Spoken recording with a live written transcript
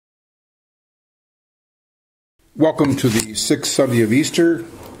Welcome to the sixth Sunday of Easter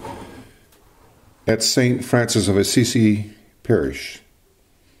at St. Francis of Assisi Parish.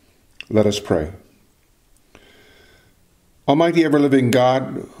 Let us pray. Almighty ever-living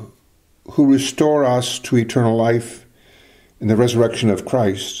God, who restore us to eternal life in the resurrection of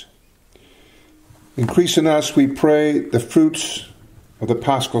Christ, increase in us, we pray, the fruits of the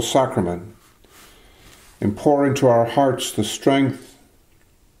Paschal Sacrament, and pour into our hearts the strength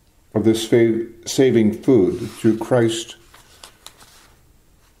of this saving food through Christ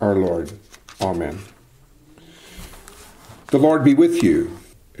our Lord. Amen. The Lord be with you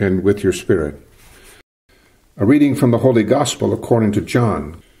and with your spirit. A reading from the Holy Gospel according to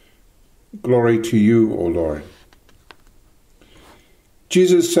John. Glory to you, O Lord.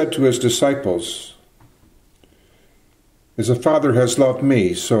 Jesus said to his disciples, "As the Father has loved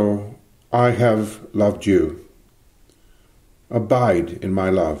me, so I have loved you. Abide in my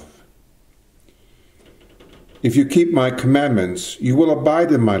love. If you keep my commandments, you will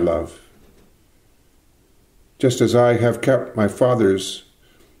abide in my love, just as I have kept my Father's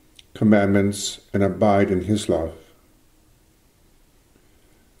commandments and abide in his love.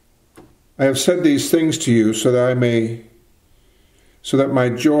 I have said these things to you so that my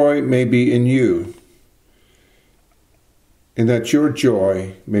joy may be in you, and that your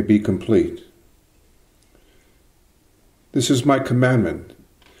joy may be complete. This is my commandment,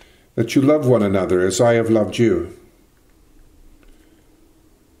 that you love one another as I have loved you.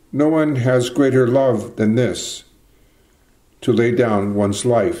 No one has greater love than this, to lay down one's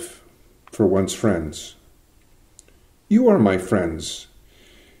life for one's friends. You are my friends,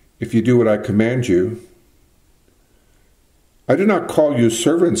 if you do what I command you. I do not call you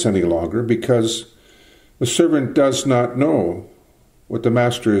servants any longer, because the servant does not know what the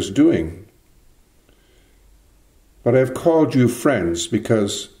master is doing. But I have called you friends,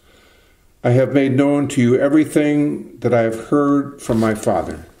 because I have made known to you everything that I have heard from my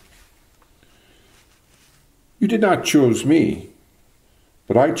Father. You did not choose me,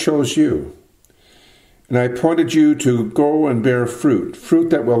 but I chose you, and I appointed you to go and bear fruit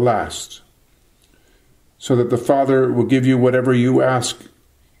that will last, so that the Father will give you whatever you ask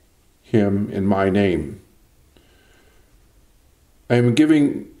him in my name. I am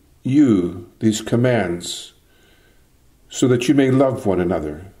giving you these commands so that you may love one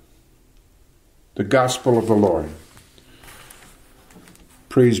another." The Gospel of the Lord.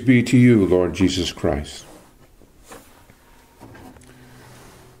 Praise be to you, Lord Jesus Christ.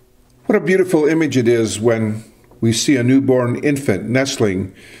 What a beautiful image it is when we see a newborn infant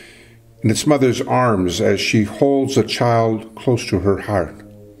nestling in its mother's arms as she holds a child close to her heart.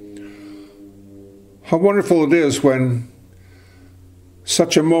 How wonderful it is when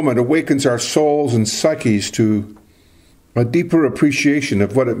such a moment awakens our souls and psyches to a deeper appreciation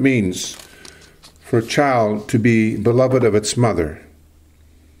of what it means for a child to be beloved of its mother,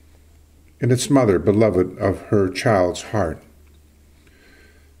 and its mother beloved of her child's heart.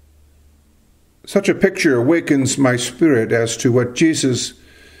 Such a picture awakens my spirit as to what Jesus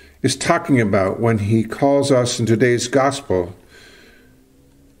is talking about when he calls us in today's gospel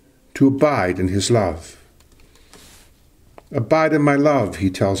to abide in his love. Abide in my love, he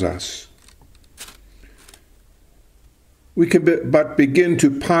tells us. We can but begin to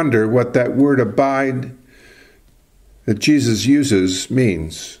ponder what that word abide that Jesus uses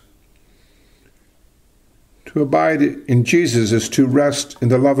means. To abide in Jesus is to rest in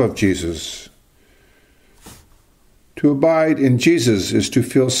the love of Jesus. To abide in Jesus is to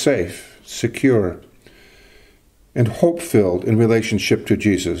feel safe, secure, and hope-filled in relationship to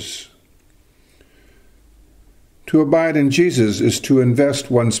Jesus. To abide in Jesus is to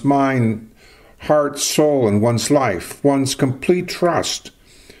invest one's mind, heart, soul, and one's life, one's complete trust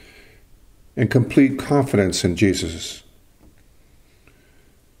and complete confidence in Jesus.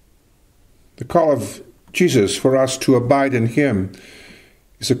 The call of Jesus for us to abide in him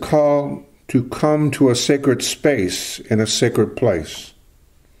is a call to come to a sacred space in a sacred place.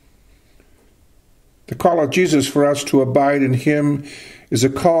 The call of Jesus for us to abide in him is a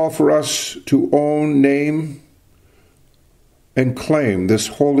call for us to own, name, and claim this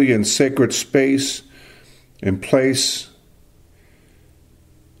holy and sacred space and place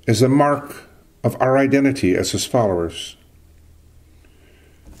as a mark of our identity as his followers.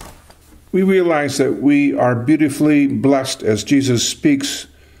 We realize that we are beautifully blessed as Jesus speaks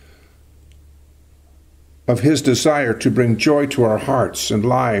of his desire to bring joy to our hearts and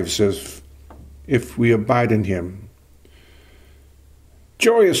lives as if we abide in him.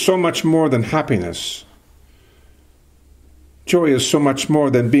 Joy is so much more than happiness. Joy is so much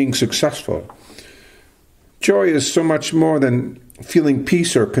more than being successful. Joy is so much more than feeling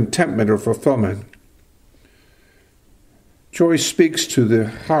peace or contentment or fulfillment. Joy speaks to the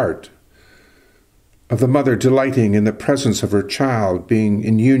heart of the mother delighting in the presence of her child, being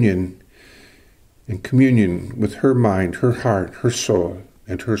in union and communion with her mind, her heart, her soul,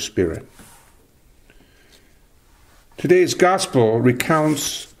 and her spirit. Today's gospel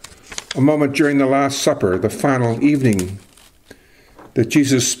recounts a moment during the Last Supper, the final evening that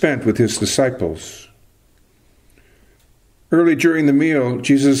Jesus spent with his disciples. Early during the meal,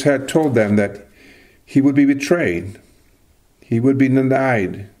 Jesus had told them that he would be betrayed, he would be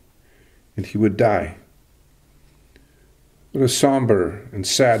denied, and he would die. What a somber and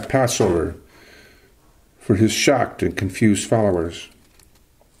sad Passover for his shocked and confused followers.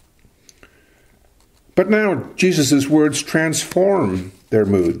 But now Jesus' words transform their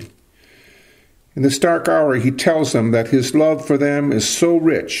mood. In this dark hour, he tells them that his love for them is so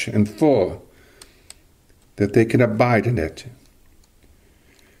rich and full that they can abide in it.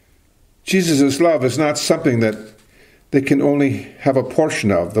 Jesus' love is not something that they can only have a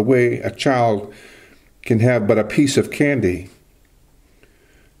portion of, the way a child can have but a piece of candy.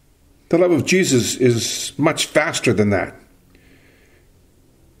 The love of Jesus is much vaster than that.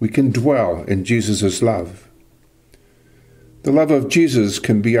 We can dwell in Jesus' love. The love of Jesus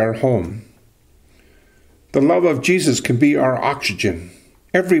can be our home. The love of Jesus can be our oxygen.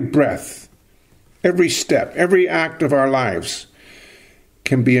 Every breath, every step, every act of our lives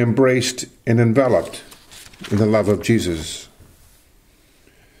can be embraced and enveloped in the love of Jesus.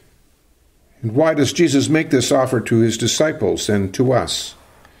 And why does Jesus make this offer to his disciples and to us?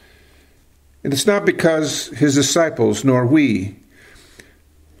 And it's not because his disciples nor we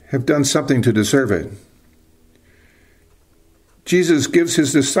have done something to deserve it. Jesus gives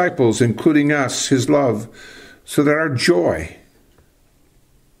his disciples, including us, his love so that our joy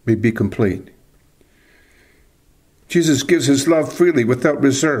may be complete. Jesus gives his love freely without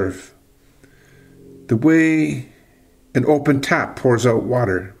reserve, the way an open tap pours out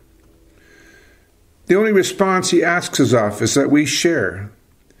water. The only response he asks us of is that we share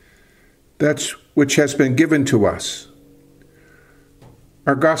that which has been given to us.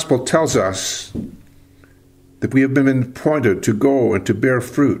 Our gospel tells us that we have been appointed to go and to bear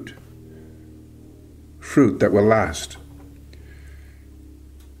fruit that will last.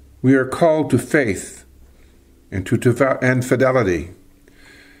 We are called to faith and to fidelity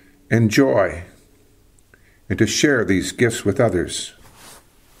and joy, and to share these gifts with others.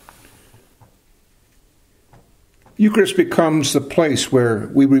 Eucharist becomes the place where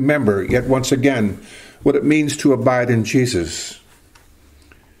we remember, yet once again, what it means to abide in Jesus.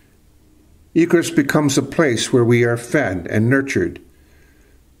 Eucharist becomes a place where we are fed and nurtured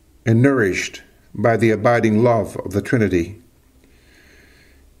and nourished by the abiding love of the Trinity.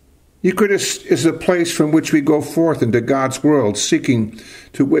 Eucharist is a place from which we go forth into God's world, seeking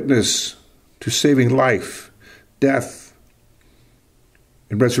to witness to saving life, death,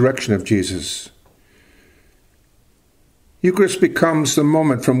 and resurrection of Jesus. Eucharist becomes the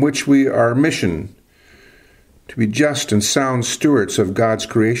moment from which we are mission to be just and sound stewards of God's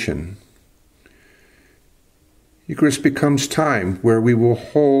creation. Eucharist becomes time where we will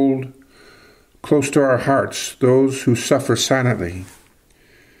hold close to our hearts those who suffer silently.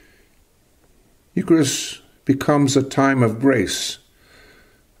 Eucharist becomes a time of grace,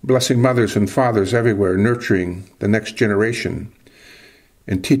 blessing mothers and fathers everywhere, nurturing the next generation,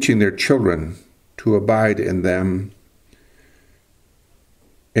 and teaching their children to abide in them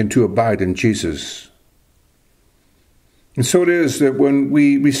and to abide in Jesus. And so it is that when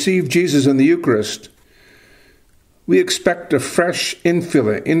we receive Jesus in the Eucharist, we expect a fresh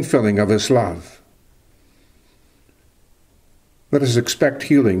infilling of his love. Let us expect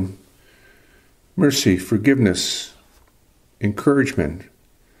healing, mercy, forgiveness, encouragement,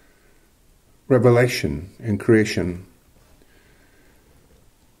 revelation, and creation.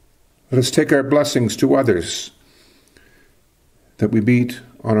 Let us take our blessings to others that we meet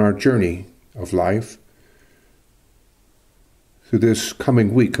on our journey of life through this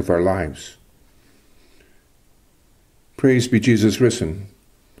coming week of our lives. Praise be Jesus risen.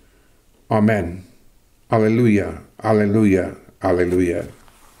 Amen. Alleluia, alleluia, alleluia.